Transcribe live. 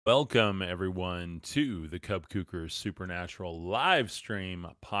Welcome, everyone, to the Kuker Supernatural live stream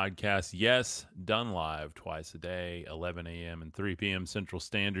podcast. Yes, done live twice a day, 11 a.m. and 3 p.m. Central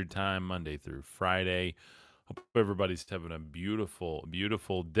Standard Time, Monday through Friday. Hope everybody's having a beautiful,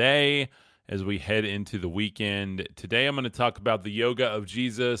 beautiful day as we head into the weekend. Today, I'm going to talk about the yoga of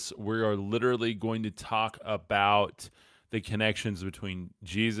Jesus. We are literally going to talk about the connections between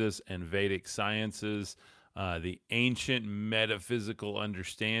Jesus and Vedic sciences, the ancient metaphysical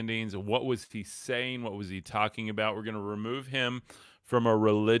understandings. What was he saying? What was he talking about? We're going to remove him from a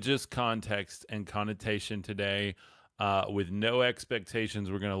religious context and connotation today. With no expectations,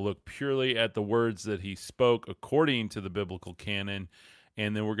 we're going to look purely at the words that he spoke according to the biblical canon.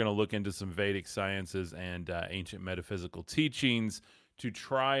 And then we're going to look into some Vedic sciences and ancient metaphysical teachings to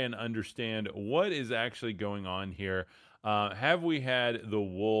try and understand what is actually going on here. Have we had the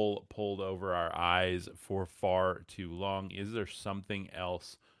wool pulled over our eyes for far too long? Is there something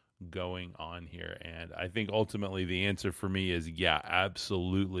else going on here? And I think ultimately the answer for me is yeah,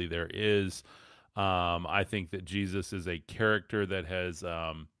 absolutely there is. I think that Jesus is a character that has,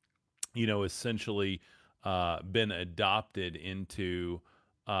 essentially been adopted into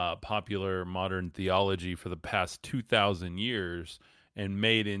popular modern theology for the past 2,000 years and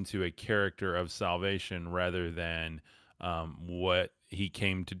made into a character of salvation rather than what he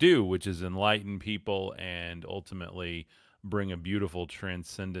came to do, which is enlighten people and ultimately bring a beautiful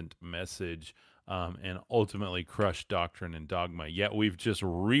transcendent message, and ultimately crush doctrine and dogma. Yet we've just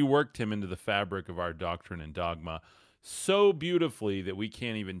reworked him into the fabric of our doctrine and dogma so beautifully that we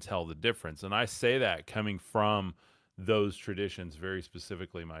can't even tell the difference. And I say that coming from those traditions very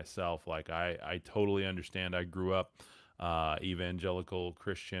specifically myself. Like I totally understand. I grew up evangelical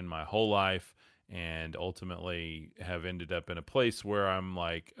Christian my whole life and ultimately have ended up in a place where I'm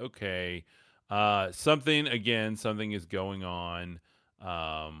like, okay, something is going on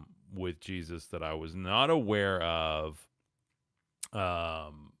with Jesus that I was not aware of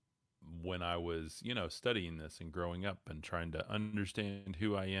um, when I was, studying this and growing up and trying to understand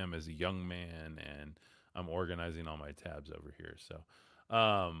who I am as a young man. And I'm organizing all my tabs over here.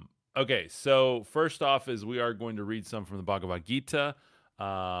 Okay. So first off, is we are going to read some from the Bhagavad Gita.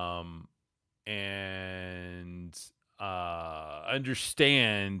 Um, and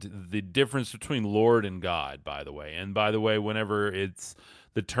understand the difference between Lord and God, by the way. And by the way, whenever it's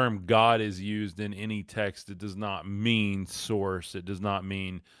the term God is used in any text, it does not mean source. It does not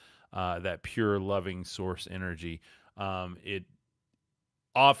mean that pure, loving source energy. It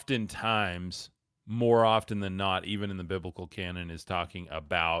oftentimes, more often than not, even in the biblical canon, is talking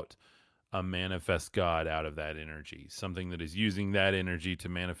about a manifest God out of that energy, something that is using that energy to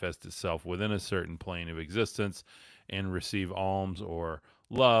manifest itself within a certain plane of existence and receive alms or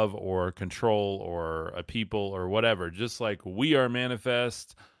love or control or a people or whatever. Just like we are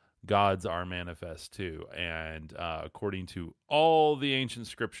manifest, gods are manifest too. And according to all the ancient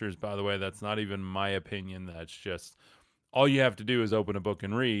scriptures, by the way, that's not even my opinion. That's just all you have to do is open a book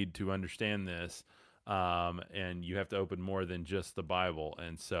and read to understand this. And you have to open more than just the Bible.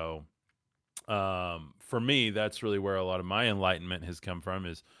 And so, for me, that's really where a lot of my enlightenment has come from,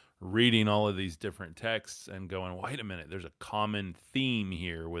 is reading all of these different texts and going, wait a minute, there's a common theme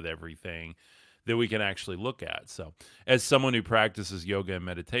here with everything that we can actually look at. So as someone who practices yoga and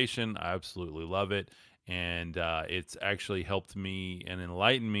meditation, I absolutely love it. And it's actually helped me and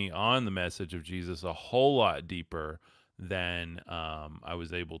enlightened me on the message of Jesus a whole lot deeper than I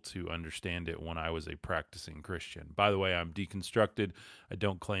was able to understand it when I was a practicing Christian. By the way, I'm deconstructed. I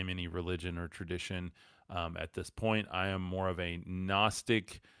don't claim any religion or tradition at this point. I am more of a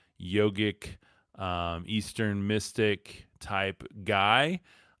Gnostic, yogic, Eastern mystic type guy.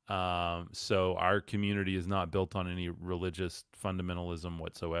 So our community is not built on any religious fundamentalism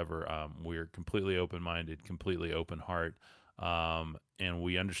whatsoever. We're completely open-minded, completely open heart, and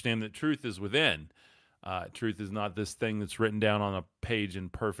we understand that truth is within. Truth is not this thing that's written down on a page in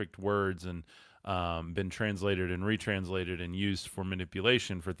perfect words and been translated and retranslated and used for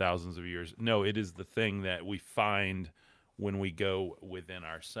manipulation for thousands of years. No, it is the thing that we find when we go within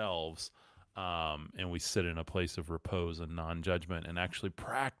ourselves, and we sit in a place of repose and non-judgment and actually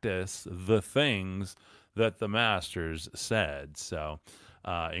practice the things that the masters said. So,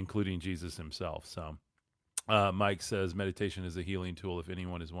 including Jesus himself. So, Mike says meditation is a healing tool. If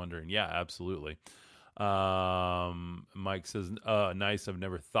anyone is wondering, yeah, absolutely. Mike says, nice. I've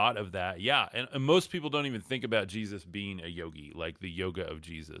never thought of that. Yeah. And most people don't even think about Jesus being a yogi, like the yoga of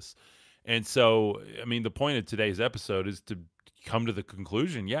Jesus. And so, I mean, the point of today's episode is to come to the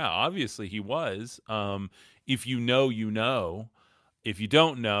conclusion. Yeah, obviously he was. If you know, you know. if you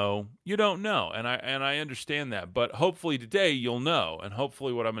don't know, you don't know. And I understand that. But hopefully today you'll know. And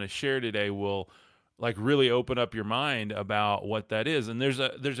hopefully what I'm going to share today will like really open up your mind about what that is. And there's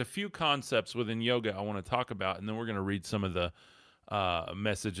a few concepts within yoga I want to talk about, and then we're going to read some of the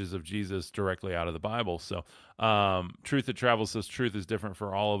messages of Jesus directly out of the Bible. So, Truth That Travels says truth is different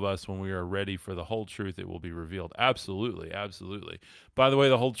for all of us. When we are ready for the whole truth, it will be revealed. Absolutely, absolutely. By the way,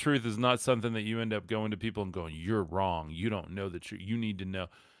 the whole truth is not something that you end up going to people and going, "You're wrong. You don't know the truth. You need to know."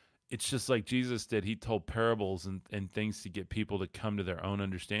 It's just like Jesus did. He told parables and things to get people to come to their own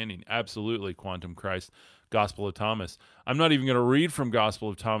understanding. Absolutely, Quantum Christ, Gospel of Thomas. I'm not even going to read from Gospel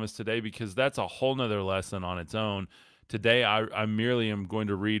of Thomas today because that's a whole nother lesson on its own. Today, I merely am going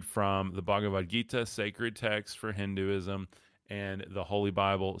to read from the Bhagavad Gita, sacred text for Hinduism, and the Holy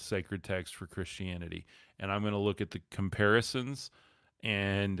Bible, sacred text for Christianity. And I'm going to look at the comparisons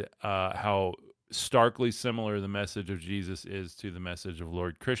and how starkly similar the message of Jesus is to the message of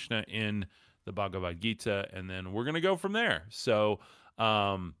Lord Krishna in the Bhagavad Gita, and then we're going to go from there. So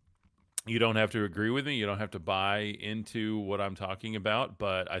you don't have to agree with me. You don't have to buy into what I'm talking about,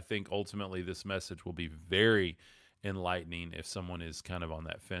 but I think ultimately this message will be very enlightening if someone is kind of on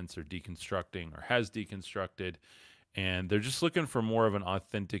that fence or deconstructing or has deconstructed, and they're just looking for more of an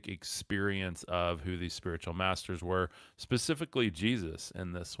authentic experience of who these spiritual masters were, specifically Jesus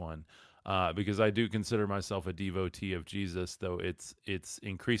in this one. Because I do consider myself a devotee of Jesus, though it's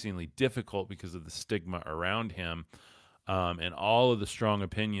increasingly difficult because of the stigma around him, and all of the strong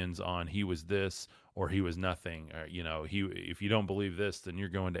opinions on he was this or he was nothing. Or, he if you don't believe this, then you're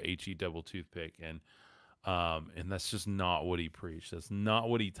going to HE double toothpick, and that's just not what he preached. That's not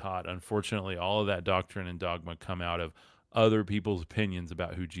what he taught. Unfortunately, all of that doctrine and dogma come out of other people's opinions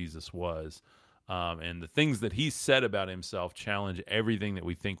about who Jesus was. And the things that he said about himself challenge everything that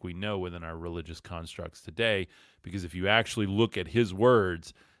we think we know within our religious constructs today. Because if you actually look at his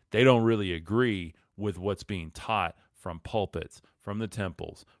words, they don't really agree with what's being taught from pulpits, from the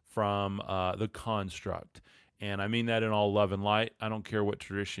temples, from the construct. And I mean that in all love and light. I don't care what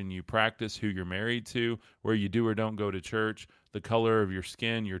tradition you practice, who you're married to, where you do or don't go to church, the color of your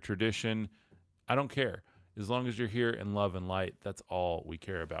skin, your tradition. I don't care. As long as you're here in love and light, that's all we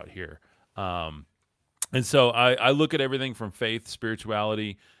care about here. And so I look at everything from faith,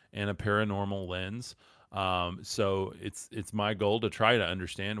 spirituality, and a paranormal lens. So it's my goal to try to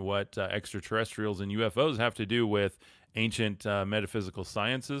understand what extraterrestrials and UFOs have to do with ancient metaphysical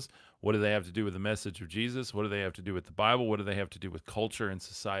sciences. What do they have to do with the message of Jesus? What do they have to do with the Bible? What do they have to do with culture and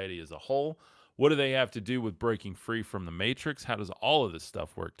society as a whole? What do they have to do with breaking free from the matrix? How does all of this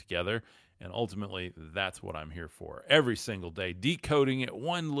stuff work together? And ultimately, that's what I'm here for. Every single day, decoding it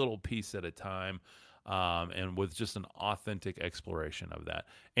one little piece at a time, and with just an authentic exploration of that.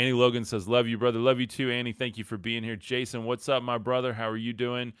 Annie Logan says, love you, brother. Love you too, Annie. Thank you for being here. Jason, what's up, my brother? How are you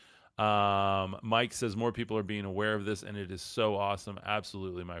doing? Mike says more people are being aware of this, and it is so awesome.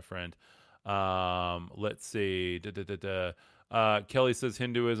 Absolutely, my friend. Let's see. Kelly says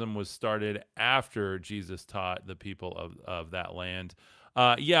Hinduism was started after Jesus taught the people of that land.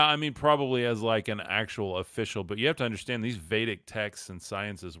 Yeah, I mean, probably as like an actual official, but you have to understand these Vedic texts and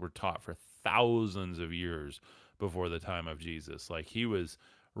sciences were taught for thousands of years before the time of Jesus. Like he was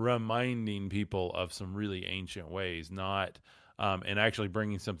reminding people of some really ancient ways, not and actually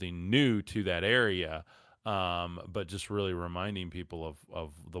bringing something new to that area, but just really reminding people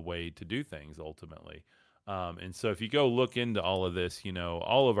of the way to do things ultimately. And so if you go look into all of this,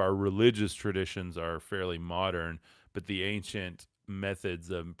 all of our religious traditions are fairly modern, but the ancient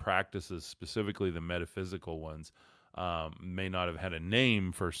methods and practices, specifically the metaphysical ones, may not have had a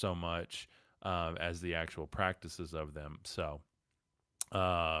name for so much as the actual practices of them. So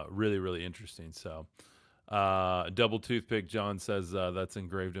really, really interesting. So double toothpick, John says, that's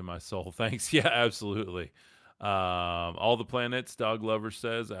engraved in my soul. Thanks. Yeah, absolutely. All the planets, Dog Lover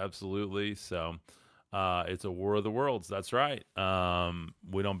says, absolutely. So it's a war of the worlds. That's right.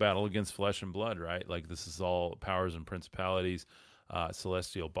 We don't battle against flesh and blood, right? Like this is all powers and principalities,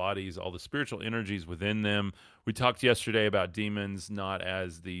 celestial bodies, all the spiritual energies within them. We talked yesterday about demons not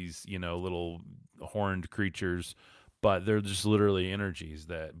as these, little horned creatures, but they're just literally energies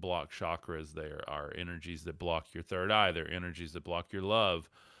that block chakras. They are energies that block your third eye. They're energies that block your love.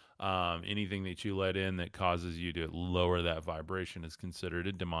 Anything that you let in that causes you to lower that vibration is considered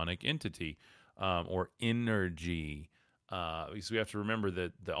a demonic entity or energy. Because we have to remember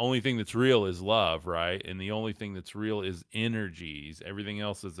that the only thing that's real is love, right? And the only thing that's real is energies. Everything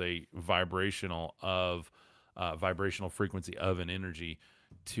else is a vibrational frequency of an energy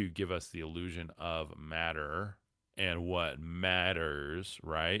to give us the illusion of matter and what matters,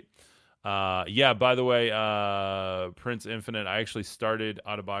 right? Yeah, by the way, Prince Infinite, I actually started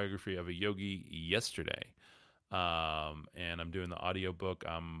Autobiography of a Yogi yesterday. And I'm doing the audiobook.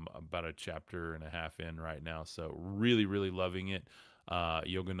 I'm about a chapter and a half in right now, so really, really loving it.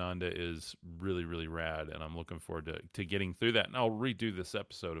 Yogananda is really, really rad, and I'm looking forward to getting through that. And I'll redo this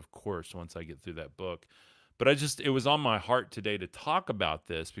episode, of course, once I get through that book. But it was on my heart today to talk about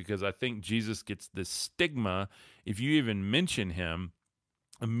this because I think Jesus gets this stigma. If you even mention him,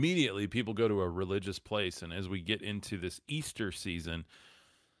 immediately people go to a religious place. And as we get into this Easter season,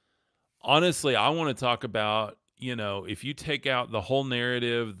 honestly, I want to talk about, if you take out the whole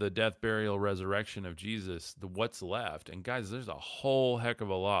narrative, the death, burial, resurrection of Jesus, what's left. And guys, there's a whole heck of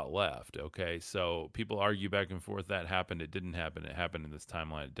a lot left. Okay. So people argue back and forth. That happened. It didn't happen. It happened in this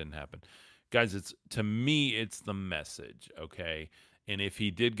timeline. It didn't happen. Guys, to me, it's the message. Okay. And if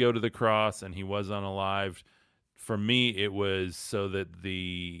he did go to the cross and he was unalived, for me, it was so that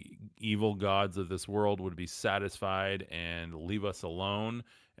the evil gods of this world would be satisfied and leave us alone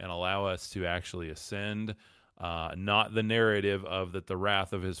and allow us to actually ascend. Not the narrative of that the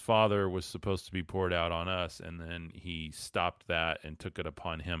wrath of his father was supposed to be poured out on us, and then he stopped that and took it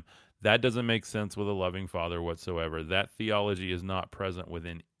upon him. That doesn't make sense with a loving father whatsoever. That theology is not present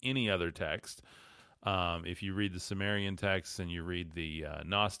within any other text. If you read the Sumerian texts and you read the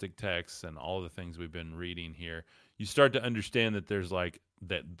Gnostic texts and all the things we've been reading here, you start to understand that there's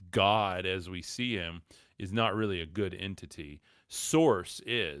that God, as we see him, is not really a good entity. Source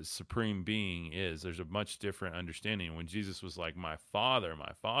is, supreme being is. There's a much different understanding. When Jesus was like, my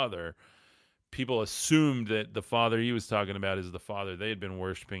father, people assumed that the father he was talking about is the father they had been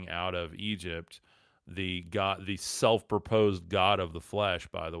worshiping out of Egypt, the God, the self-proposed God of the flesh,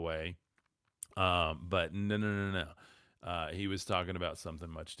 by the way. But no. He was talking about something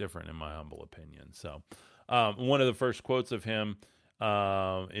much different, in my humble opinion. So, one of the first quotes of him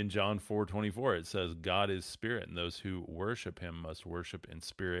in John 4:24, it says, "God is spirit, and those who worship him must worship in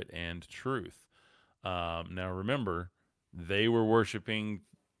spirit and truth." Now, remember, they were worshiping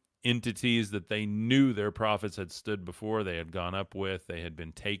entities that they knew their prophets had stood before, they had gone up with, they had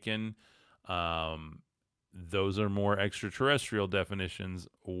been taken. Um, those are more extraterrestrial definitions,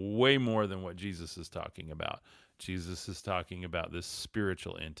 way more than what Jesus is talking about. Jesus is talking about this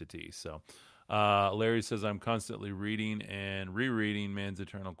spiritual entity. So, Larry says, I'm constantly reading and rereading Man's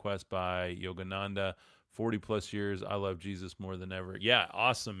Eternal Quest by Yogananda. 40 plus years. I love Jesus more than ever. Yeah,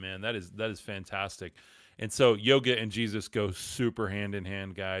 awesome, man. That is fantastic. And so yoga and Jesus go super hand in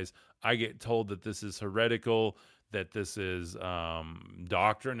hand, guys. I get told that this is heretical, that this is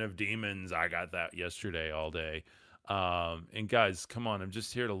doctrine of demons. I got that yesterday all day. And guys, come on, I'm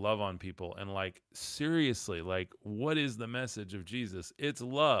just here to love on people. And seriously, what is the message of Jesus? It's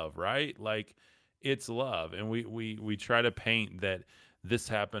love, right? It's love. And we try to paint that this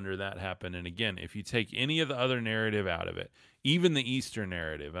happened or that happened. And again, if you take any of the other narrative out of it, even the Easter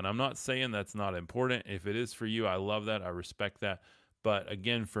narrative, and I'm not saying that's not important. If it is for you, I love that. I respect that. But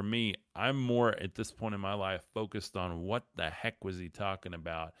again, for me, I'm more at this point in my life focused on what the heck was he talking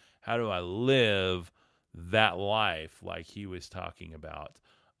about? How do I live that life like he was talking about?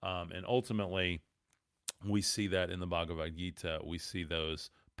 And ultimately, we see that in the Bhagavad Gita. We see those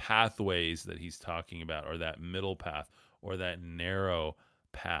pathways that he's talking about, or that middle path, or that narrow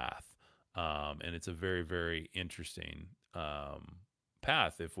path. And it's a very, very interesting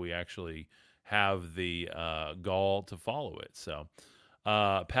path if we actually have the gall to follow it. So,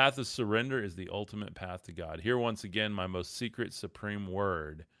 path of surrender is the ultimate path to God. Here, once again, my most secret, supreme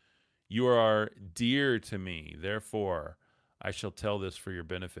word. You are dear to me, therefore I shall tell this for your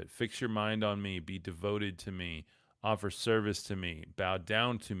benefit. Fix your mind on me, be devoted to me, offer service to me, bow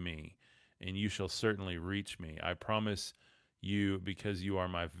down to me, and you shall certainly reach me. I promise you, because you are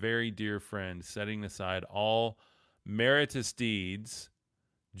my very dear friend, setting aside all meritorious deeds,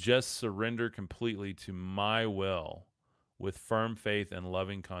 just surrender completely to my will. With firm faith and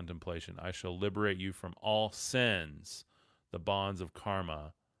loving contemplation, I shall liberate you from all sins, the bonds of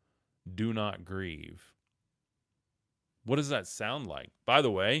karma. Do not grieve. What does that sound like? By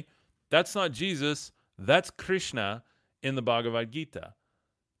the way, that's not Jesus. That's Krishna in the Bhagavad Gita.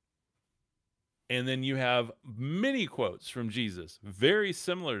 And then you have many quotes from Jesus, very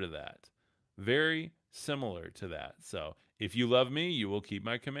similar to that. Very similar to that. So, if you love me, you will keep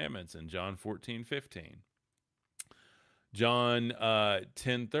my commandments in John 14:15. John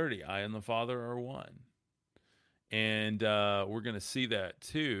 10:30, I and the Father are one. And we're going to see that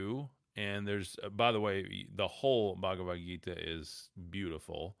too. And there's, by the way, the whole Bhagavad Gita is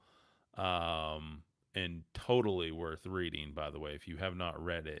beautiful and totally worth reading, by the way. If you have not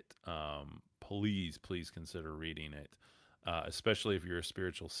read it, please consider reading it. especially if you're a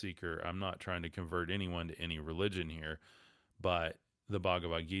spiritual seeker. I'm not trying to convert anyone to any religion here, but the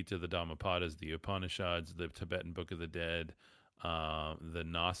Bhagavad Gita, the Dhammapadas, the Upanishads, the Tibetan Book of the Dead, the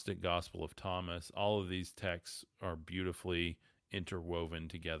Gnostic Gospel of Thomas, all of these texts are beautifully interwoven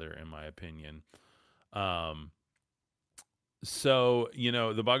together, in my opinion. Um, so,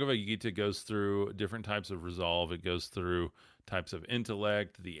 the Bhagavad Gita goes through different types of resolve. It goes through types of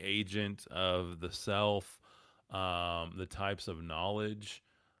intellect, the agent of the self, the types of knowledge.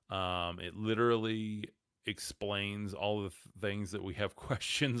 It literally explains all the things that we have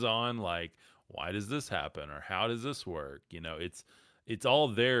questions on, like why does this happen or how does this work? It's all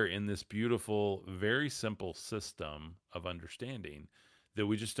there in this beautiful, very simple system of understanding that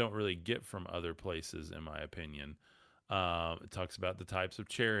we just don't really get from other places, in my opinion. It talks about the types of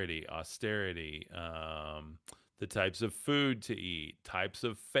charity, austerity, the types of food to eat, types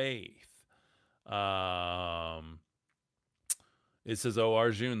of faith. Um, it says, O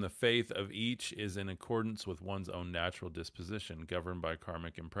Arjun, the faith of each is in accordance with one's own natural disposition, governed by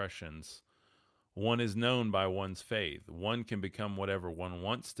karmic impressions. One is known by one's faith. One can become whatever one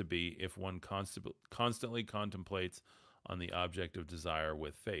wants to be if one constantly contemplates on the object of desire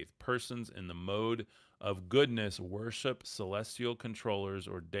with faith. Persons in the mode of goodness worship celestial controllers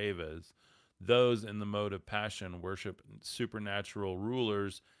or devas. Those in the mode of passion worship supernatural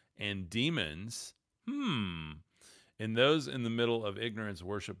rulers and demons. And those in the middle of ignorance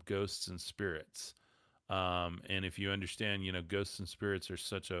worship ghosts and spirits. And if you understand, ghosts and spirits are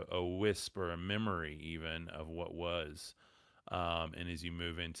such a wisp or a memory even of what was. And as you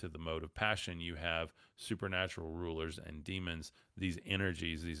move into the mode of passion, you have supernatural rulers and demons, these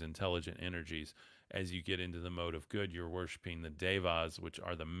energies, these intelligent energies. As you get into the mode of good, you're worshiping the devas, which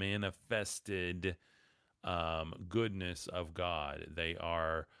are the manifested goodness of God. They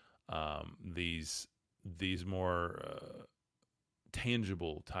are these more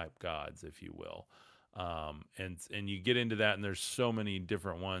tangible type gods, if you will. And you get into that, and there's so many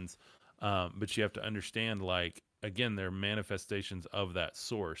different ones. But you have to understand, like, again, they're manifestations of that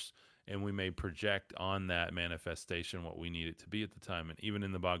source, and we may project on that manifestation what we need it to be at the time. And even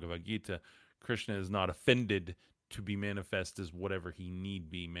in the Bhagavad Gita, Krishna is not offended to be manifest as whatever he need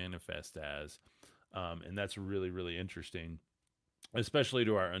be manifest as. And that's really, really interesting, especially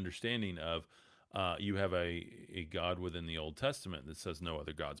to our understanding of you have a God within the Old Testament that says, no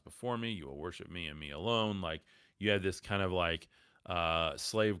other gods before me, you will worship me and me alone. Like, you have this kind of like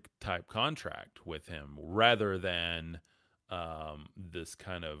slave type contract with him, rather than this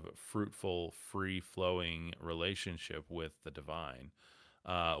kind of fruitful, free flowing relationship with the divine.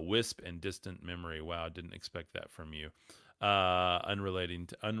 Wisp and distant memory. Wow, didn't expect that from you. Unrelenting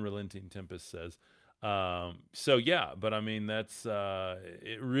Tempest says, so yeah, but I mean, that's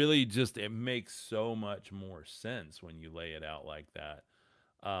it really just, it makes so much more sense when you lay it out like that.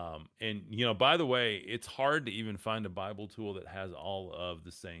 And by the way, it's hard to even find a Bible tool that has all of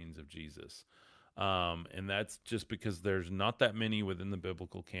the sayings of Jesus. And that's just because there's not that many within the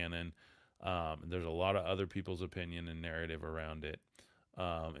biblical canon. There's a lot of other people's opinion and narrative around it.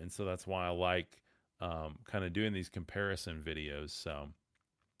 And so that's why I like kind of doing these comparison videos. So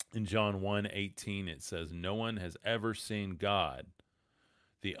in John 1:18, it says, no one has ever seen God,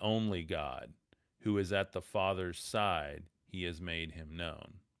 the only God, who is at the Father's side. He has made him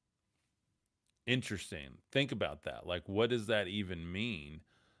known. Interesting. Think about that. Like, what does that even mean?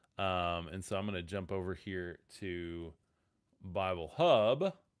 And so I'm going to jump over here to Bible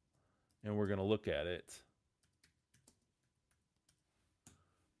Hub, and we're going to look at it,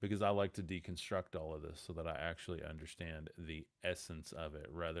 because I like to deconstruct all of this so that I actually understand the essence of it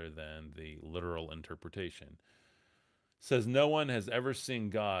rather than the literal interpretation. It says, no one has ever seen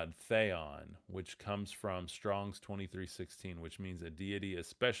God, Theon, which comes from Strong's 23:16, which means a deity,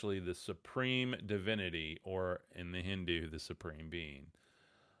 especially the supreme divinity, or in the Hindu, the supreme being.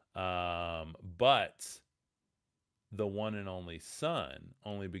 But the one and only Son,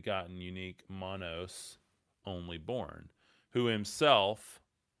 only begotten, unique, monos, only born, who himself,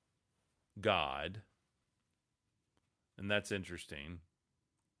 God, and that's interesting,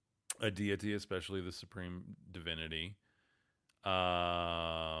 a deity, especially the supreme divinity,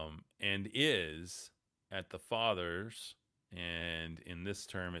 and is at the Father's, and in this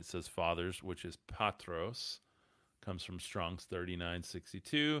term it says fathers, which is patros, comes from Strong's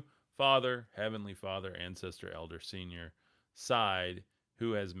 39:62, Father, Heavenly Father, Ancestor, Elder, Senior, side,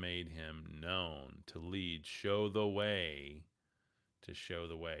 who has made him known, to lead, show the way, to show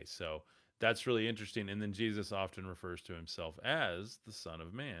the way. So that's really interesting. And then Jesus often refers to himself as the Son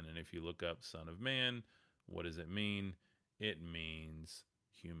of Man. And if you look up Son of Man, what does it mean? It means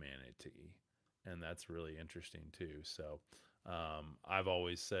humanity. And that's really interesting too. So I've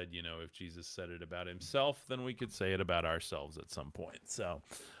always said, if Jesus said it about himself, then we could say it about ourselves at some point. So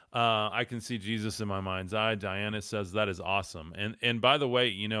I can see Jesus in my mind's eye. Diana says that is awesome. And by the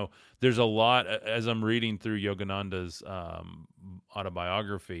way, there's a lot as I'm reading through Yogananda's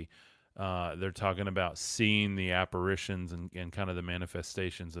autobiography. They're talking about seeing the apparitions and kind of the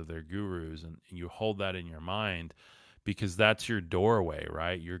manifestations of their gurus, and you hold that in your mind because that's your doorway,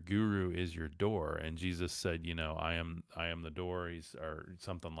 right? Your guru is your door, and Jesus said, I am the door. He's or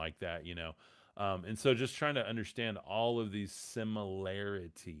something like that, and so just trying to understand all of these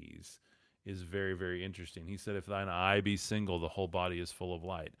similarities is very, very interesting. He said, if thine eye be single, the whole body is full of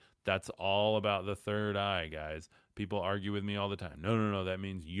light. That's all about the third eye, guys. People argue with me all the time. No, no, no, that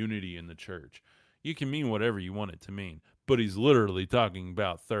means unity in the church. You can mean whatever you want it to mean, but he's literally talking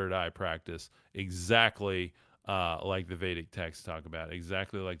about third eye practice exactly like the Vedic texts talk about,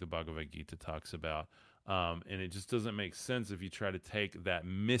 exactly like the Bhagavad Gita talks about. And it just doesn't make sense if you try to take that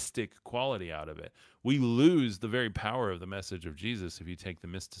mystic quality out of it. We lose the very power of the message of Jesus if you take the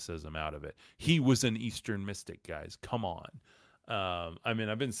mysticism out of it. He was an Eastern mystic, guys. Come on. I mean,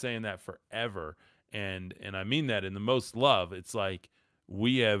 I've been saying that forever, and I mean that in the most love. It's like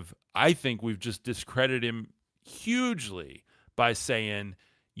I think we've just discredited him hugely by saying,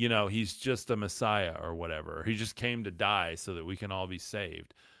 he's just a Messiah or whatever. He just came to die so that we can all be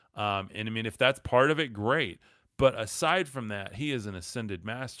saved. And I mean, if that's part of it, great. But aside from that, he is an ascended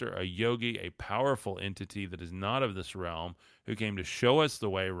master, a yogi, a powerful entity that is not of this realm, who came to show us the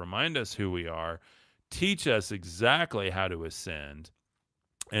way, remind us who we are, teach us exactly how to ascend.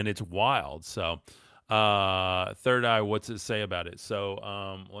 And it's wild. So, third eye, what's it say about it?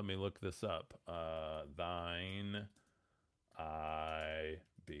 So, let me look this up. Thine eye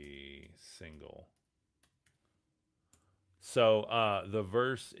be single. So the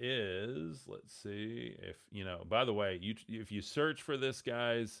verse is, let's see if by the way, if you search for this,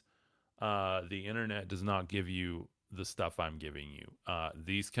 guys, the internet does not give you the stuff I'm giving you.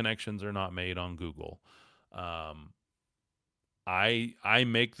 These connections are not made on Google. Um, I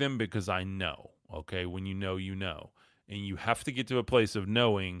make them because I know. Okay, when you know, and you have to get to a place of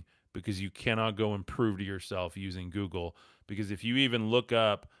knowing because you cannot go and prove to yourself using Google. Because if you even look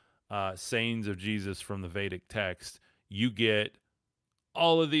up sayings of Jesus from the Vedic text, you get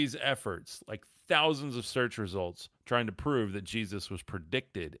all of these efforts, like thousands of search results, trying to prove that Jesus was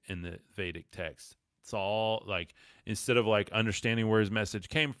predicted in the Vedic text. It's all like, instead of like understanding where his message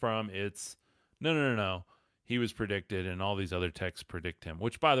came from, it's no, no, no, no. He was predicted, and all these other texts predict him,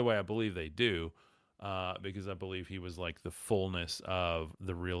 which, by the way, I believe they do, because I believe he was like the fullness of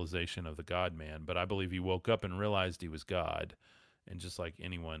the realization of the God man. But I believe he woke up and realized he was God, and just like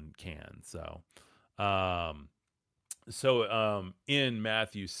anyone can. So in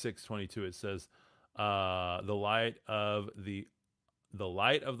Matthew 6:22 it says, the light of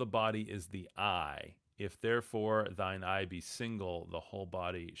the body is the eye. If therefore thine eye be single, the whole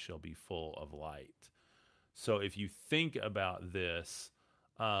body shall be full of light. So if you think about this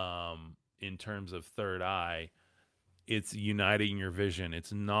in terms of third eye, it's uniting your vision.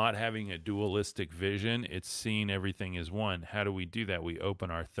 It's not having a dualistic vision. It's seeing everything as one. How do we do that? We open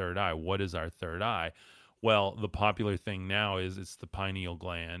our third eye. What is our third eye? Well, the popular thing now is it's the pineal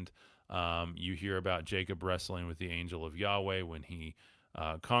gland. You hear about Jacob wrestling with the angel of Yahweh. When he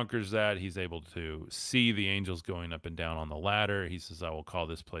conquers that, he's able to see the angels going up and down on the ladder. He says, I will call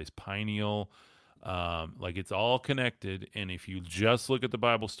this place pineal. Like, it's all connected. And if you just look at the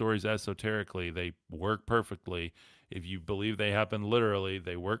Bible stories esoterically, they work perfectly. If you believe they happen literally,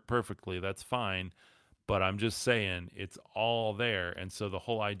 they work perfectly. That's fine. But I'm just saying it's all there. And so the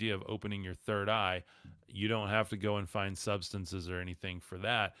whole idea of opening your third eye, you don't have to go and find substances or anything for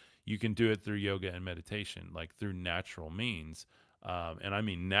that. You can do it through yoga and meditation, like through natural means. And I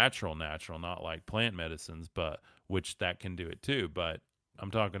mean natural, not like plant medicines, but which that can do it too. But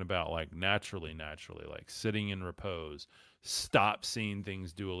I'm talking about like naturally, like sitting in repose. Stop seeing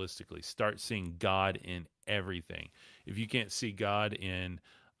things dualistically. Start seeing God in everything. If you can't see God in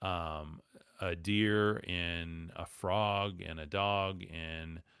a deer, in a frog, and a dog,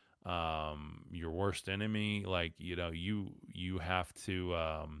 and your worst enemy, like you have to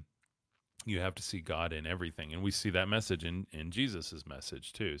see God in everything, and we see that message in Jesus's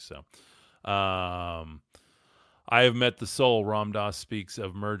message too. So, I have met the soul. Ram Dass speaks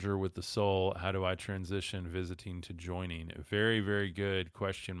of merger with the soul. How do I transition visiting to joining? Very, very good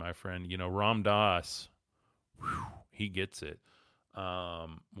question, my friend. Ram Dass, he gets it.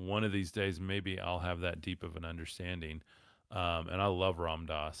 One of these days, maybe I'll have that deep of an understanding. And I love Ram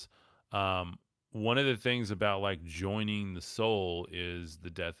Dass. one of the things about like joining the soul is the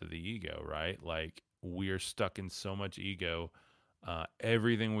death of the ego, right? Like we are stuck in so much ego.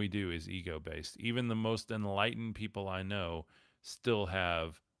 Everything we do is ego based. Even the most enlightened people I know still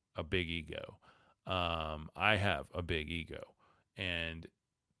have a big ego. I have a big ego. And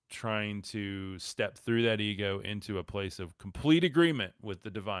trying to step through that ego into a place of complete agreement with the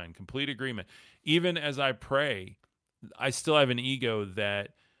divine, complete agreement. Even as I pray, I still have an ego that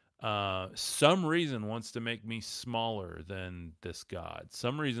some reason wants to make me smaller than this God.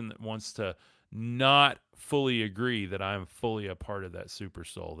 Some reason that wants to not fully agree that I'm fully a part of that super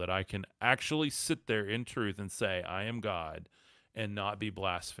soul, that I can actually sit there in truth and say, I am God and not be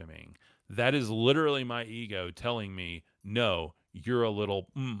blaspheming. That is literally my ego telling me, no, you're a little,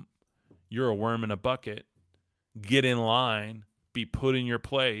 you're a worm in a bucket. Get in line, be put in your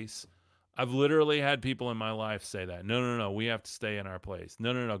place. I've literally had people in my life say that. No, no, no, we have to stay in our place.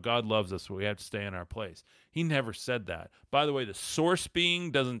 No, no, no, God loves us, but we have to stay in our place. He never said that. By the way, the source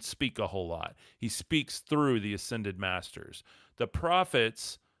being doesn't speak a whole lot. He speaks through the ascended masters. The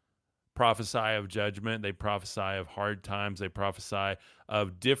prophets prophesy of judgment, they prophesy of hard times, they prophesy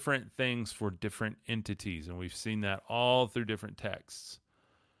of different things for different entities, and we've seen that all through different texts.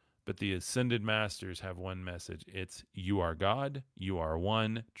 But the ascended masters have one message. It's you are God, you are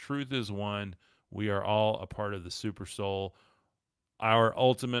one, truth is one. We are all a part of the super soul. Our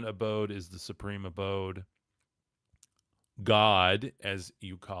ultimate abode is the supreme abode. God, as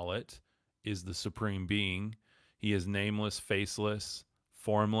you call it, is the supreme being. He is nameless, faceless,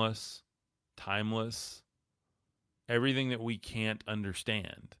 formless, timeless, everything that we can't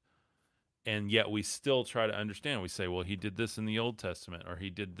understand. And yet we still try to understand. We say, well, he did this in the Old Testament, or he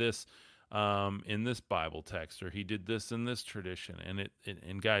did this in this Bible text, or he did this in this tradition.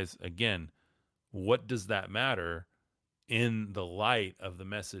 And guys, again, what does that matter in the light of the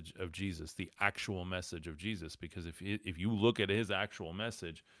message of Jesus, the actual message of Jesus? Because if you look at his actual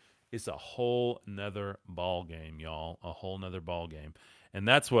message, it's a whole nother ball game, y'all. A whole nother ball game. And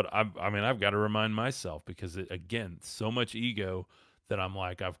that's what I've got to remind myself, because again, so much ego that I'm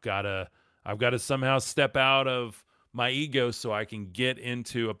like, I've got to somehow step out of my ego so I can get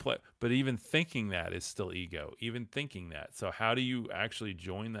into a play. But even thinking that is still ego. Even thinking that. So how do you actually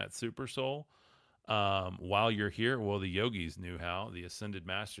join that super soul while you're here? Well, the yogis knew how. The ascended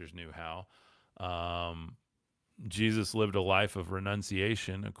masters knew how. Jesus lived a life of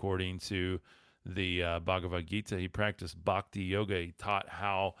renunciation, according to the Bhagavad Gita. He practiced bhakti yoga. He taught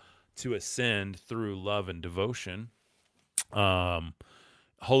how to ascend through love and devotion.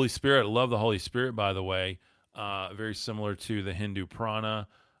 Holy Spirit, love the Holy Spirit, by the way. Very similar to the Hindu prana.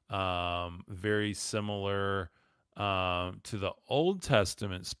 Very similar to the Old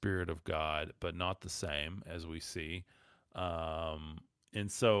Testament Spirit of God, but not the same, as we see. And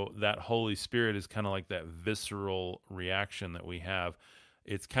so that Holy Spirit is kind of like that visceral reaction that we have.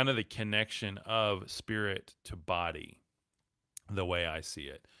 It's kind of the connection of spirit to body, the way I see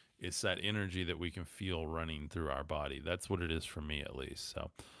it. It's that energy that we can feel running through our body. That's what it is for me, at least. So,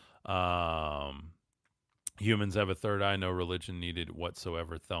 humans have a third eye, no religion needed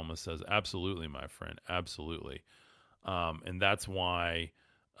whatsoever, Thelma says. Absolutely, my friend. Absolutely. And that's why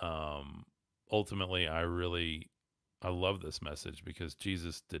ultimately I love this message, because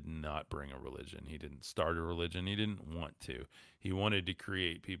Jesus did not bring a religion. He didn't start a religion. He didn't want to. He wanted to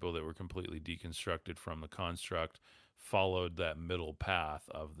create people that were completely deconstructed from the construct, followed that middle path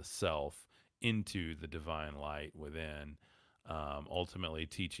of the self into the divine light within, ultimately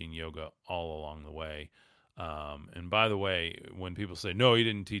teaching yoga all along the way. And by the way, when people say, no, he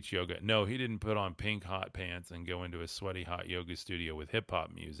didn't teach yoga. No, he didn't put on pink hot pants and go into a sweaty hot yoga studio with hip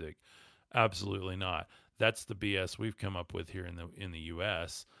hop music. Absolutely not. That's the BS we've come up with here in the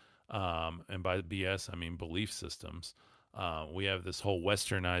U.S. And by BS, I mean belief systems. We have this whole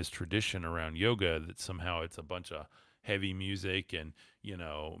westernized tradition around yoga that somehow it's a bunch of heavy music and,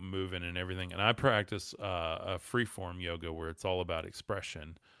 moving and everything. And I practice a freeform yoga where it's all about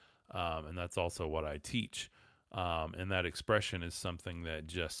expression. And that's also what I teach. And that expression is something that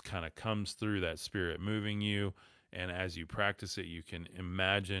just kind of comes through that spirit moving you. And as you practice it, you can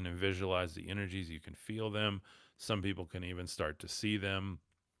imagine and visualize the energies. You can feel them. Some people can even start to see them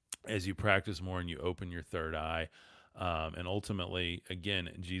as you practice more and you open your third eye. And ultimately, again,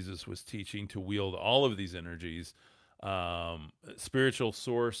 Jesus was teaching to wield all of these energies, spiritual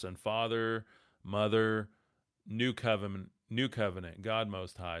source and Father, Mother, New covenant, God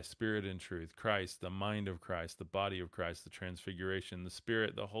Most High, Spirit and truth, Christ, the mind of Christ, the body of Christ, the transfiguration, the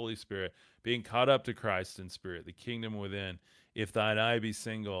Spirit, the Holy Spirit, being caught up to Christ in spirit, the kingdom within. If thine eye be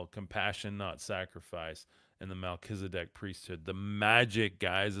single, compassion, not sacrifice. and the Melchizedek priesthood. The magic,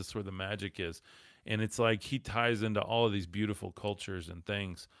 guys, that's where the magic is. And it's like he ties into all of these beautiful cultures and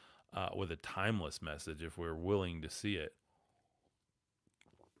things with a timeless message if we're willing to see it.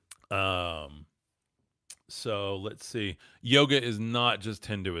 So let's see. Yoga is not just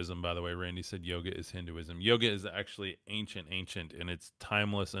Hinduism, by the way. Randy said yoga is Hinduism. Yoga is actually ancient, and it's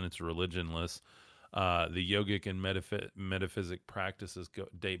timeless and it's religionless. The yogic and metaphysic practices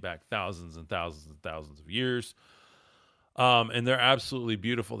date back thousands and thousands and thousands of years. And they're absolutely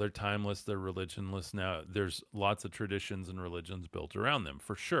beautiful. They're timeless. They're religionless. Now, there's lots of traditions and religions built around them,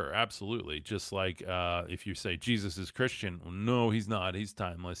 for sure. Absolutely. Just like if you say Jesus is Christian, well, no, he's not. He's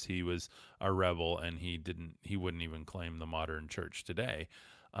timeless. He was a rebel, and he wouldn't even claim the modern church today.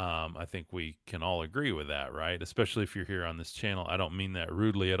 I think we can all agree with that, right? Especially if you're here on this channel. I don't mean that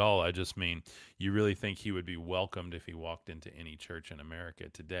rudely at all. I just mean, you really think he would be welcomed if he walked into any church in America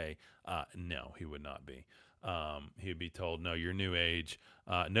today? No, he would not be. He'd be told, no, you're new age.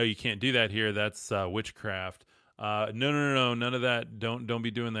 No, you can't do that here. That's witchcraft. No, none of that. Don't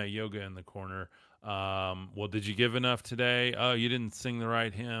be doing that yoga in the corner. Well, did you give enough today? Oh, you didn't sing the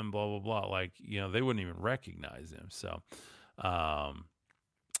right hymn, blah, blah, blah. Like, they wouldn't even recognize him. So,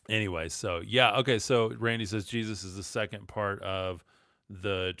 anyway, so yeah. Okay. So Randy says Jesus is the second part of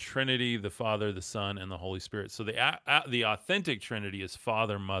the Trinity, the Father, the Son, and the Holy Spirit. So the authentic Trinity is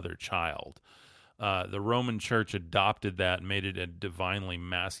Father, Mother, Child. The Roman Church adopted that and made it a divinely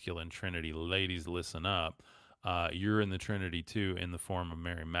masculine Trinity. Ladies, listen up. You're in the Trinity too, in the form of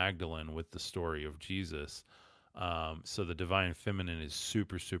Mary Magdalene with the story of Jesus. So the divine feminine is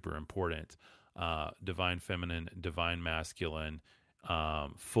super, super important. Divine feminine, divine masculine,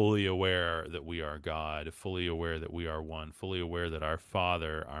 fully aware that we are God, fully aware that we are one, fully aware that our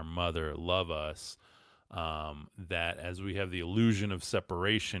Father, our Mother love us. That as we have the illusion of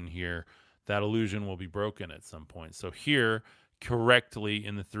separation here, that illusion will be broken at some point. So here, correctly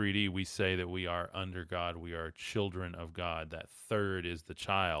in the 3D, we say that we are under God. We are children of God. That third is the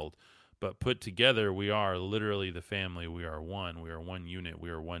child. But put together, we are literally the family. We are one. We are one unit.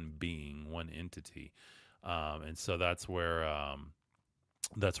 We are one being, one entity. And so that's where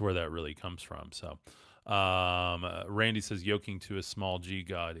that really comes from. So Randy says, yoking to a small g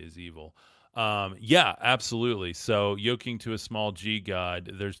God is evil. Yeah, absolutely. So yoking to a small g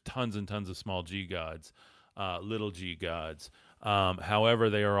God, there's tons and tons of small g gods, little g gods. However,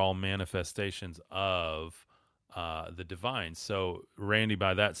 they are all manifestations of the divine. So Randy,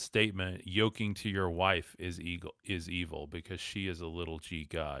 by that statement, yoking to your wife is evil because she is a little g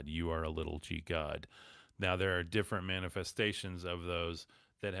God. You are a little g God. Now, there are different manifestations of those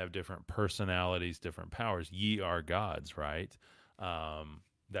that have different personalities, different powers. Ye are gods, right?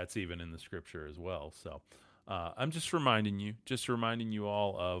 That's even in the scripture as well. So I'm just reminding you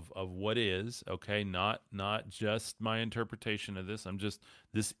all of what is, okay? Not just my interpretation of this.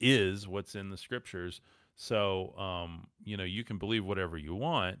 This is what's in the scriptures. So, you can believe whatever you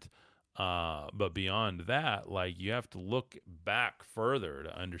want. But beyond that, like, you have to look back further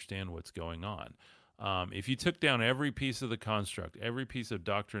to understand what's going on. If you took down every piece of the construct, every piece of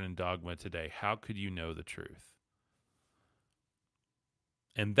doctrine and dogma today, how could you know the truth?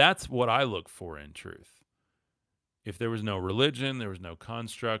 And that's what I look for in truth. If there was no religion, there was no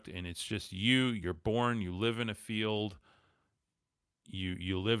construct, and it's just you're born, you live in a field,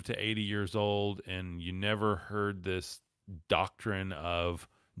 you live to 80 years old, and you never heard this doctrine of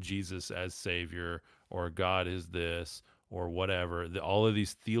Jesus as Savior or God is this or whatever, all of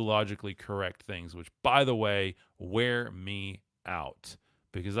these theologically correct things, which, by the way, wear me out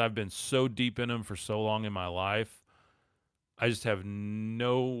because I've been so deep in them for so long in my life. I just have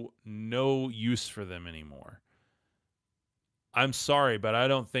no use for them anymore. I'm sorry, but I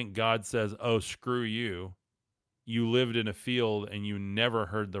don't think God says, oh, screw you. You lived in a field and you never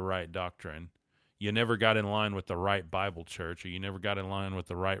heard the right doctrine. You never got in line with the right Bible church, or you never got in line with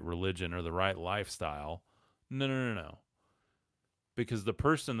the right religion or the right lifestyle. No. Because the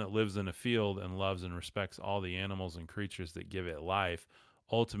person that lives in a field and loves and respects all the animals and creatures that give it life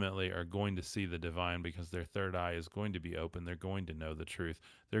ultimately are going to see the divine because their third eye is going to be open. They're going to know the truth.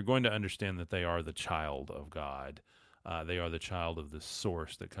 They're going to understand that they are the child of God. They are the child of the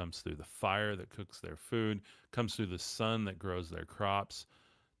source that comes through the fire that cooks their food, comes through the sun that grows their crops.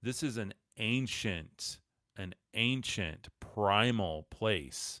 This is an ancient primal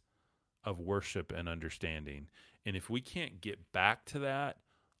place of worship and understanding. And if we can't get back to that,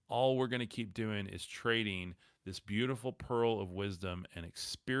 all we're going to keep doing is trading this beautiful pearl of wisdom and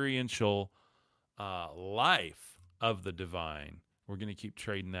experiential life of the divine. We're going to keep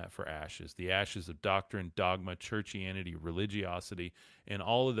trading that for ashes, the ashes of doctrine, dogma, churchianity, religiosity, and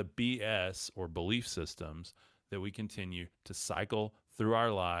all of the BS or belief systems that we continue to cycle through our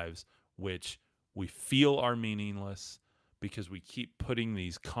lives, which we feel are meaningless because we keep putting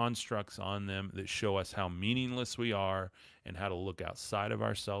these constructs on them that show us how meaningless we are and how to look outside of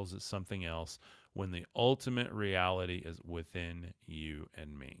ourselves as something else when the ultimate reality is within you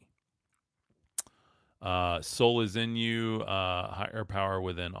and me. Soul is in you, higher power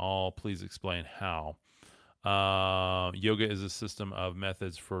within all. Please explain how. Yoga is a system of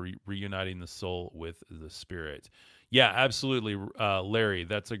methods for reuniting the soul with the spirit. Yeah, absolutely, Larry.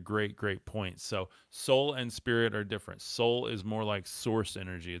 That's a great, great point. So, soul and spirit are different. Soul is more like source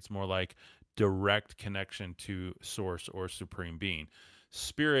energy, it's more like direct connection to source or supreme being.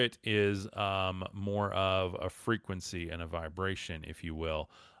 Spirit is more of a frequency and a vibration, if you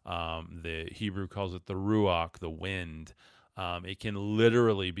will. The Hebrew calls it the ruach, the wind. It can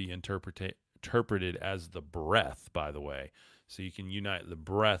literally be interpreted as the breath, by the way. So you can unite the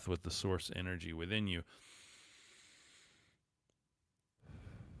breath with the source energy within you.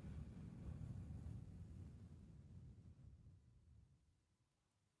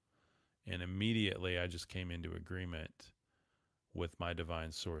 And immediately I just came into agreement with my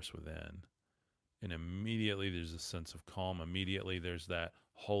divine source within. And immediately there's a sense of calm. Immediately there's that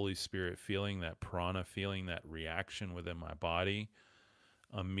Holy Spirit feeling, that prana feeling, that reaction within my body.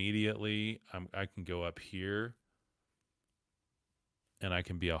 Immediately I can go up here and I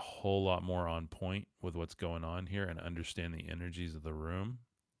can be a whole lot more on point with what's going on here and understand the energies of the room.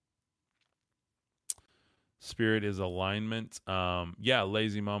 Spirit is alignment. Yeah,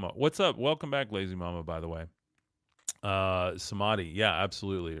 Lazy Mama. What's up? Welcome back, Lazy Mama, by the way. Samadhi. Yeah,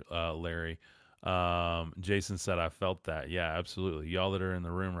 absolutely, Larry. Jason said, I felt that. Yeah, absolutely. Y'all that are in the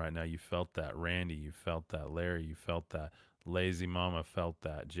room right now, you felt that. Randy, you felt that. Larry, you felt that. Lazy Mama felt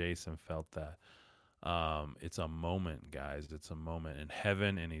that. Jason felt that. It's a moment, guys. It's a moment. In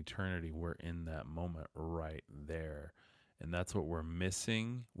heaven and eternity, we're in that moment right there. And that's what we're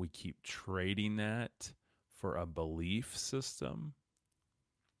missing. We keep trading that for a belief system.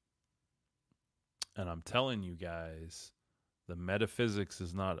 And I'm telling you guys, the metaphysics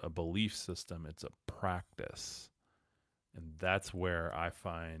is not a belief system, it's a practice. And that's where I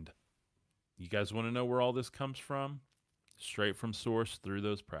find, you guys want to know where all this comes from? Straight from source through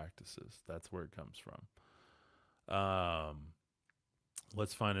those practices. That's where it comes from.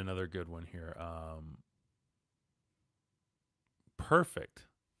 Let's find another good one here. Perfect.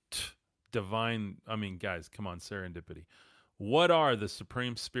 Divine, I mean, guys, come on, serendipity. What are the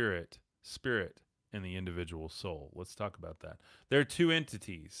supreme spirit, and the individual soul? Let's talk about that. There are two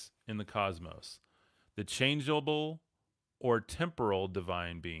entities in the cosmos: the changeable or temporal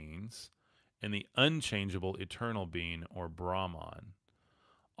divine beings and the unchangeable eternal being or Brahman.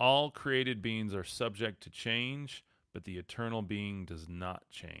 All created beings are subject to change, but the eternal being does not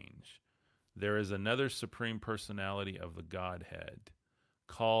change. There is another supreme personality of the Godhead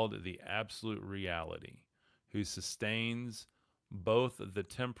called the Absolute Reality, who sustains both the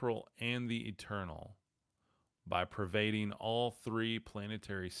temporal and the eternal by pervading all three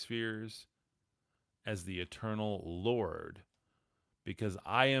planetary spheres as the eternal Lord. Because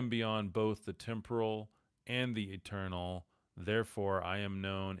I am beyond both the temporal and the eternal, therefore I am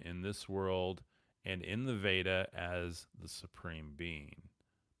known in this world and in the Veda as the Supreme Being,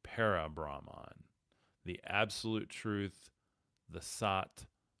 Para Brahman, the Absolute Truth, the Sat,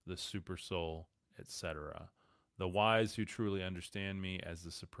 the Supersoul, etc. The wise who truly understand me as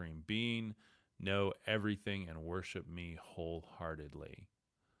the Supreme Being know everything and worship me wholeheartedly.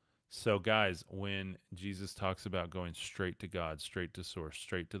 So, guys, when Jesus talks about going straight to God, straight to source,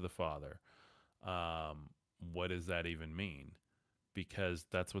 straight to the Father, what does that even mean? Because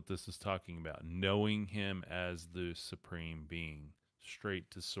that's what this is talking about. Knowing him as the supreme being, straight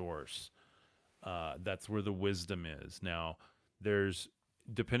to source. That's where the wisdom is. Now, there's,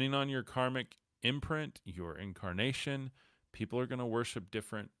 depending on your karmic imprint, your incarnation, people are going to worship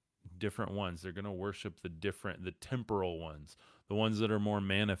different ones. They're going to worship the temporal ones, the ones that are more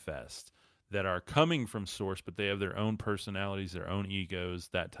manifest, that are coming from source, but they have their own personalities, their own egos,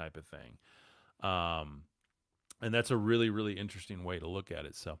 that type of thing. And that's a really, really interesting way to look at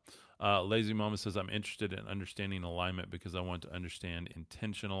it. So Lazy Mama says, I'm interested in understanding alignment because I want to understand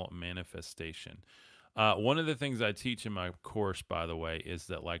intentional manifestation. One of the things I teach in my course, by the way, is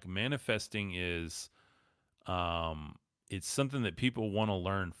that like manifesting is, it's something that people want to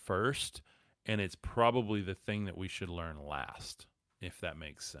learn first, and it's probably the thing that we should learn last, if that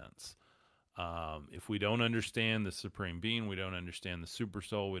makes sense. If we don't understand the Supreme Being, we don't understand the Super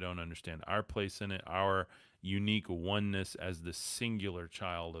Soul, we don't understand our place in it, our unique oneness as the singular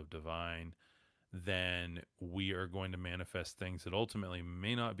child of divine, then we are going to manifest things that ultimately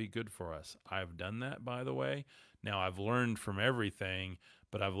may not be good for us. I've done that, by the way. Now, I've learned from everything,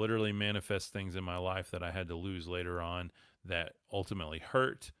 but I've literally manifest things in my life that I had to lose later on that ultimately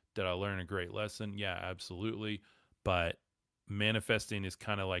hurt. Did I learn a great lesson? Yeah, absolutely. But manifesting is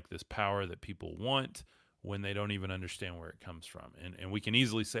kind of like this power that people want when they don't even understand where it comes from. And we can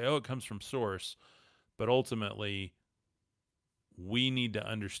easily say, oh, it comes from source, but ultimately we need to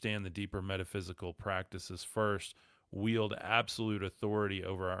understand the deeper metaphysical practices first, wield absolute authority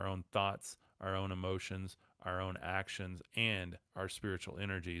over our own thoughts, our own emotions, our own actions, and our spiritual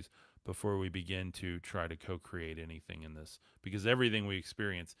energies before we begin to try to co-create anything in this. Because everything we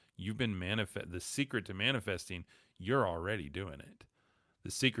experience, you've been the secret to manifesting, you're already doing it.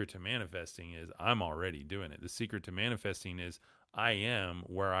 The secret to manifesting is I'm already doing it. The secret to manifesting is I am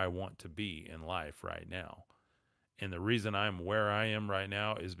where I want to be in life right now. And the reason I'm where I am right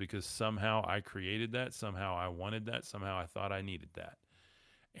now is because somehow I created that, somehow I wanted that, somehow I thought I needed that.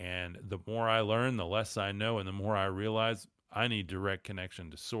 And the more I learn, the less I know, and the more I realize I need direct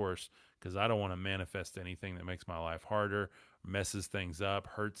connection to source, because I don't want to manifest anything that makes my life harder, messes things up,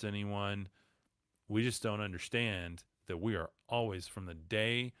 hurts anyone. We just don't understand that we are always, from the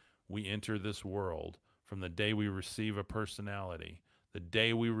day we enter this world, from the day we receive a personality, the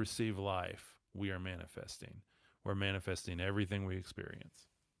day we receive life, we are manifesting. We're manifesting everything we experience.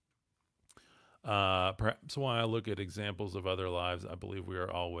 Perhaps why I look at examples of other lives, I believe we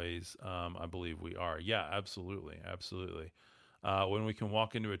are always, I believe we are. Yeah, absolutely. Absolutely. When we can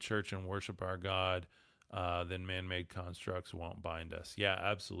walk into a church and worship our God, then man-made constructs won't bind us. Yeah,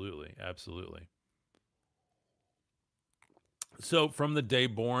 absolutely. Absolutely. So from the day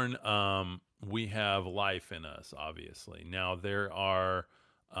born, we have life in us, obviously. Now, there are,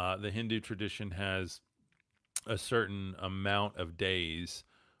 the Hindu tradition has a certain amount of days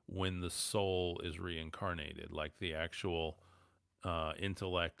when the soul is reincarnated, like the actual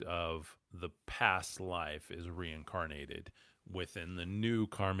intellect of the past life is reincarnated within the new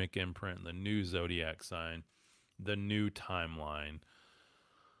karmic imprint, the new zodiac sign, the new timeline.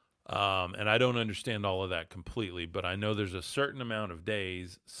 And I don't understand all of that completely, but I know there's a certain amount of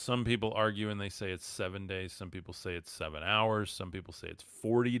days. Some people argue and they say it's 7 days. Some people say it's 7 hours. Some people say it's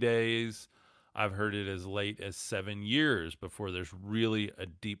 40 days. I've heard it as late as 7 years before there's really a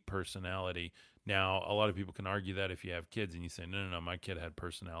deep personality. Now, a lot of people can argue that if you have kids and you say, no, no, no, my kid had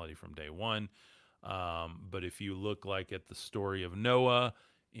personality from day one. But if you look like at the story of Noah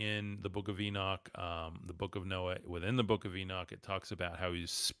in the book of Enoch, the book of Noah, within the book of Enoch, it talks about how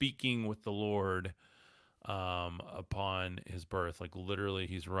he's speaking with the Lord upon his birth. Like literally,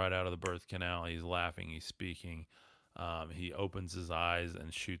 he's right out of the birth canal. He's laughing, he's speaking. He opens his eyes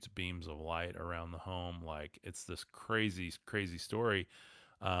and shoots beams of light around the home. Like it's this crazy, crazy story.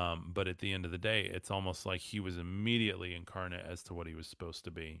 But at the end of the day, it's almost like he was immediately incarnate as to what he was supposed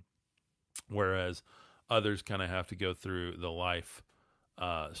to be. Whereas others kind of have to go through the life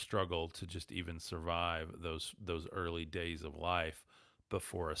struggle to just even survive those early days of life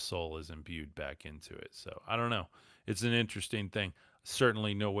before a soul is imbued back into it. So I don't know. It's an interesting thing.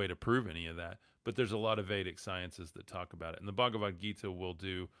 Certainly no way to prove any of that, but there's a lot of Vedic sciences that talk about it. And the Bhagavad Gita will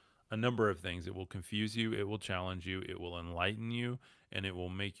do a number of things. It will confuse you, it will challenge you, it will enlighten you, and it will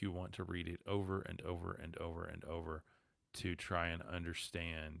make you want to read it over and over and over and over to try and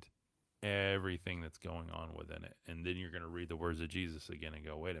understand everything that's going on within it. And then you're going to read the words of Jesus again and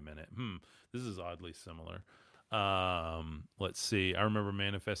go, wait a minute, this is oddly similar. Let's see. I remember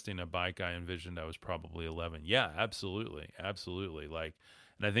manifesting a bike I envisioned I was probably 11. Yeah, absolutely. Absolutely. Like,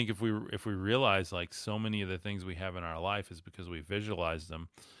 and I think if we realize like so many of the things we have in our life is because we visualize them.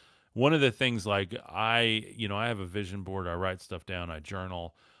 One of the things like I have a vision board, I write stuff down, I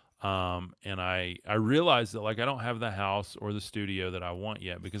journal. And I realized that like I don't have the house or the studio that I want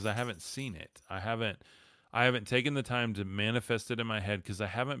yet because I haven't seen it. I haven't taken the time to manifest it in my head because I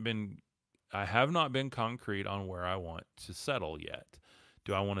have not been concrete on where I want to settle yet.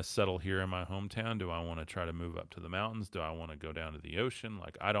 Do I want to settle here in my hometown? Do I want to try to move up to the mountains? Do I want to go down to the ocean?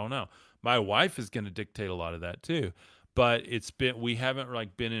 Like, I don't know. My wife is going to dictate a lot of that too. But we haven't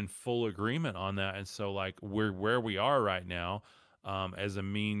like been in full agreement on that. And so like we're where we are right now, as a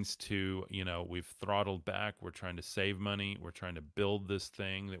means to, we've throttled back. We're trying to save money. We're trying to build this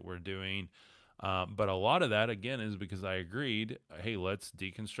thing that we're doing. But a lot of that, again, is because I agreed, hey, let's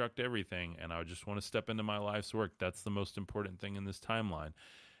deconstruct everything. And I just want to step into my life's work. That's the most important thing in this timeline.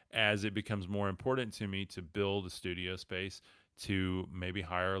 As it becomes more important to me to build a studio space, to maybe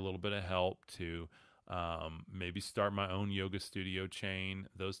hire a little bit of help, to maybe start my own yoga studio chain,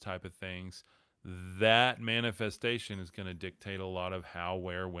 those type of things, that manifestation is going to dictate a lot of how,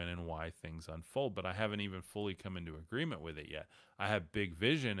 where, when, and why things unfold. But I haven't even fully come into agreement with it yet. I have big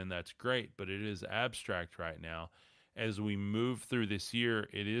vision, and that's great, but it is abstract right now. As we move through this year,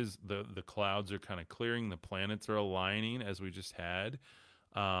 it is the clouds are kind of clearing, the planets are aligning as we just had.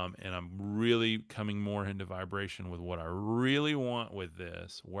 And I'm really coming more into vibration with what I really want with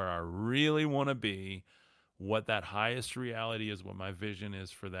this, where I really want to be, what that highest reality is, what my vision is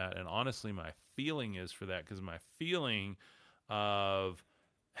for that, and honestly, my feeling is for that, because my feeling of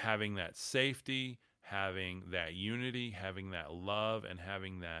having that safety, having that unity, having that love, and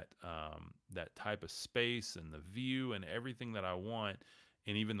having that type of space and the view and everything that I want,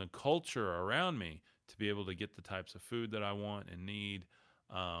 and even the culture around me to be able to get the types of food that I want and need.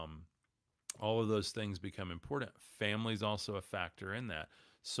 Um, all of those things become important. Family's also a factor in that.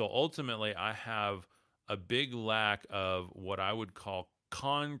 So ultimately, I have a big lack of what I would call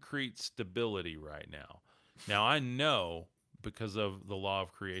concrete stability right now. Now, I know because of the law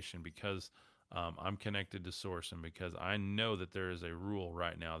of creation, because I'm connected to source, and because I know that there is a rule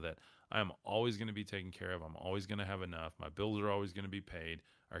right now that I'm always going to be taken care of. I'm always going to have enough. My bills are always going to be paid.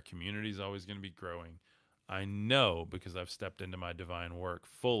 Our community is always going to be growing. I know because I've stepped into my divine work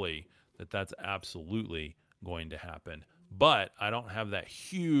fully that that's absolutely going to happen. But I don't have that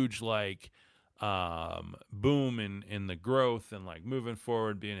huge like boom in the growth and like moving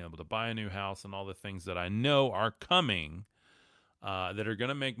forward, being able to buy a new house and all the things that I know are coming, that are going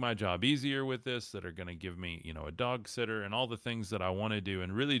to make my job easier with this, that are going to give me, a dog sitter and all the things that I want to do,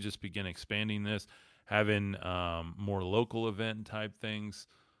 and really just begin expanding this, having more local event type things.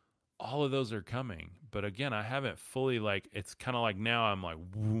 All of those are coming. But again, I haven't fully like, it's kind of like now I'm like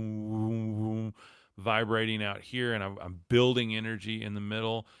vibrating out here, and I'm building energy in the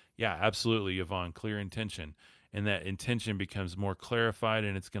middle. Yeah, absolutely, Yvonne, clear intention. And that intention becomes more clarified,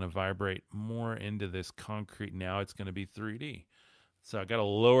 and it's going to vibrate more into this concrete. Now it's going to be 3D. So I got to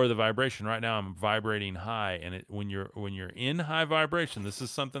lower the vibration. Right now I'm vibrating high, and when you're in high vibration, this is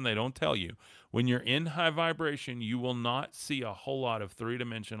something they don't tell you. When you're in high vibration, you will not see a whole lot of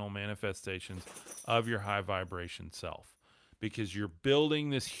three-dimensional manifestations of your high vibration self, because you're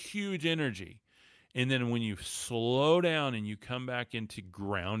building this huge energy. And then when you slow down and you come back into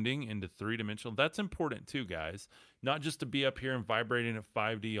grounding into three-dimensional, that's important too, guys. Not just to be up here and vibrating at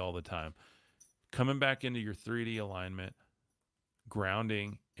 5D all the time. Coming back into your 3D alignment,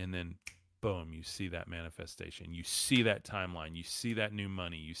 grounding, and then boom, you see that manifestation. You see that timeline. You see that new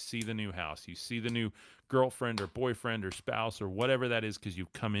money. You see the new house. You see the new girlfriend or boyfriend or spouse or whatever that is, because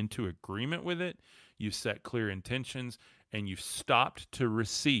you've come into agreement with it. You've set clear intentions, and you've stopped to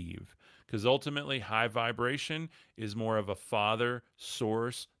receive. Because ultimately, high vibration is more of a father,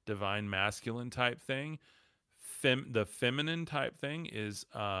 source, divine masculine type thing. The feminine type thing is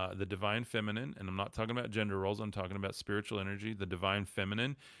the divine feminine, and I'm not talking about gender roles. I'm talking about spiritual energy. The divine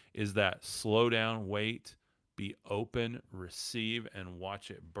feminine is that slow down, wait, be open, receive, and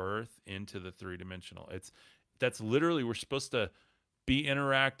watch it birth into the three-dimensional. That's literally, we're supposed to be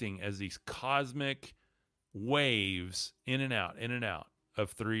interacting as these cosmic waves in and out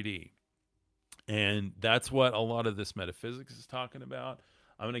of 3D. And that's what a lot of this metaphysics is talking about.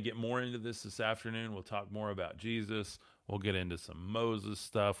 I'm going to get more into this afternoon. We'll talk more about Jesus. We'll get into some Moses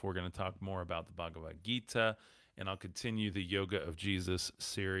stuff. We're going to talk more about the Bhagavad Gita. And I'll continue the Yoga of Jesus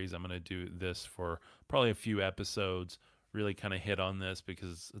series. I'm going to do this for probably a few episodes, really kind of hit on this,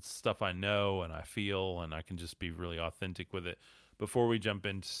 because it's stuff I know and I feel, and I can just be really authentic with it before we jump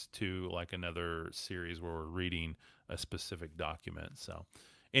into like another series where we're reading a specific document. So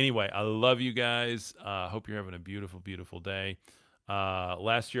anyway, I love you guys. Hope you're having a beautiful, beautiful day.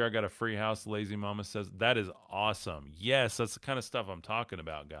 Last year I got a free house, Lazy Mama says. That is awesome. Yes, that's the kind of stuff I'm talking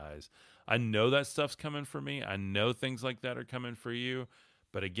about, guys. I know that stuff's coming for me. I know things like that are coming for you.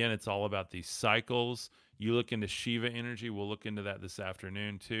 But again, it's all about these cycles. You look into Shiva energy. We'll look into that this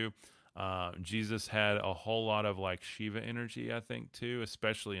afternoon too. Jesus had a whole lot of like Shiva energy, I think, too,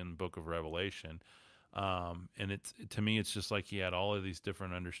 especially in the book of Revelation. And to me, it's just like he had all of these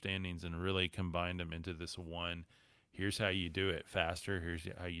different understandings and really combined them into this one. Here's how you do it faster. Here's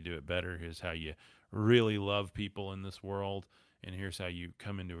how you do it better. Here's how you really love people in this world. And here's how you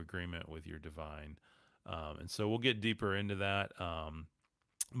come into agreement with your divine. And so we'll get deeper into that.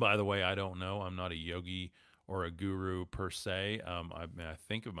 By the way, I don't know. I'm not a yogi or a guru per se. I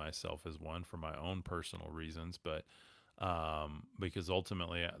think of myself as one for my own personal reasons, but because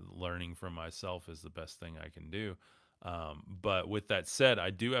ultimately learning from myself is the best thing I can do. But with that said, I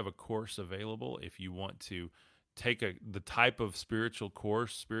do have a course available if you want to take the type of spiritual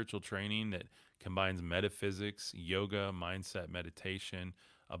training that combines metaphysics, yoga, mindset, meditation,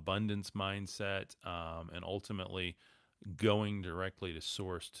 abundance mindset, and ultimately going directly to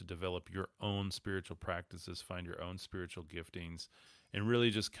source to develop your own spiritual practices, find your own spiritual giftings, and really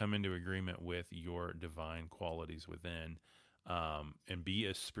just come into agreement with your divine qualities within, and be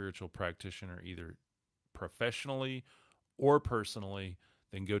a spiritual practitioner either professionally or personally.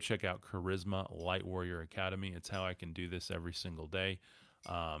 Then go check out Charisma Light Warrior Academy. It's how I can do this every single day.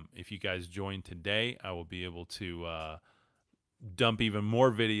 If you guys join today, I will be able to dump even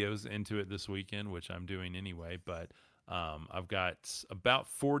more videos into it this weekend, which I'm doing anyway. But I've got about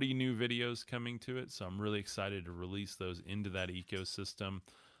 40 new videos coming to it, so I'm really excited to release those into that ecosystem.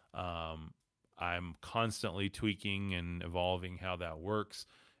 I'm constantly tweaking and evolving how that works.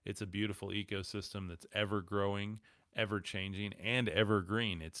 It's a beautiful ecosystem that's ever growing, ever changing, and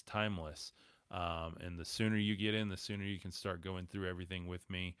evergreen. It's timeless. And the sooner you get in, the sooner you can start going through everything with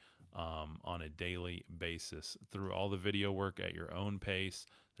me on a daily basis through all the video work at your own pace.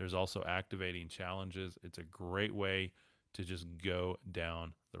 There's also activating challenges. It's a great way to just go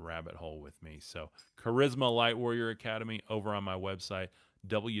down the rabbit hole with me. So Charisma Light Warrior Academy over on my website,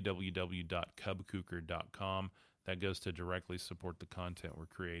 www.cubkuker.com. That goes to directly support the content we're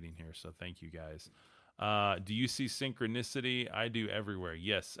creating here. So thank you guys. Do you see synchronicity? I do everywhere.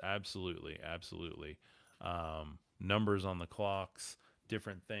 Yes, absolutely. Absolutely. Numbers on the clocks,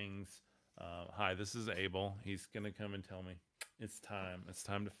 different things. Hi, this is Abel. He's going to come and tell me it's time. It's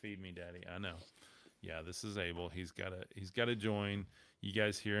time to feed me, Daddy. I know. Yeah, this is Abel. He's got to join. You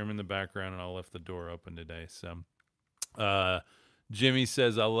guys hear him in the background, and I left the door open today. So, Jimmy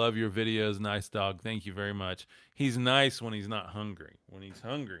says, I love your videos. Nice dog. Thank you very much. He's nice when he's not hungry. When he's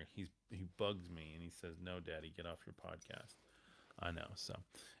hungry, he bugs me, and he says, no, Daddy, get off your podcast. I know. So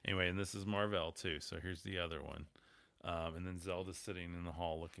anyway, and this is Marvell too. So here's the other one. And then Zelda's sitting in the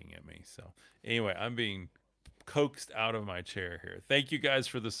hall looking at me. So anyway, I'm being coaxed out of my chair here. Thank you guys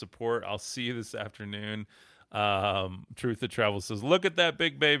for the support. I'll see you this afternoon. Truth of Travel says, look at that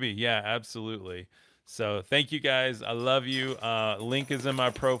big baby. Yeah, absolutely. So thank you guys. I love you. Link is in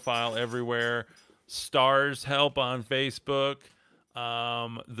my profile everywhere. Stars help on Facebook.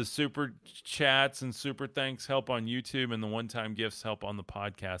 The super chats and super thanks help on YouTube, and the one-time gifts help on the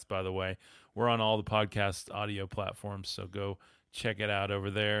podcast, by the way. We're on all the podcast audio platforms, so go check it out over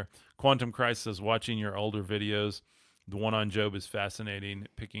there. Quantum Christ says, watching your older videos. The one on Job is fascinating.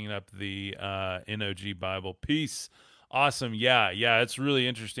 Picking up the NOG Bible. Peace. Awesome. Yeah, it's really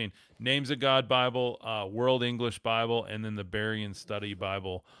interesting. Names of God Bible, World English Bible, and then the Berean Study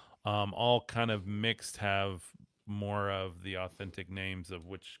Bible, all kind of mixed, have more of the authentic names of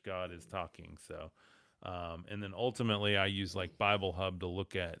which God is talking. So, and then ultimately I use like Bible Hub to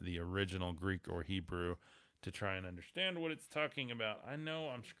look at the original Greek or Hebrew to try and understand what it's talking about. I know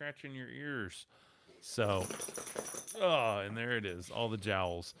I'm scratching your ears. So, and there it is, all the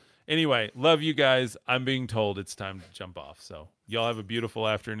jowls. Anyway, love you guys. I'm being told it's time to jump off. So y'all have a beautiful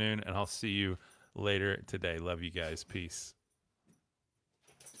afternoon, and I'll see you later today. Love you guys. Peace.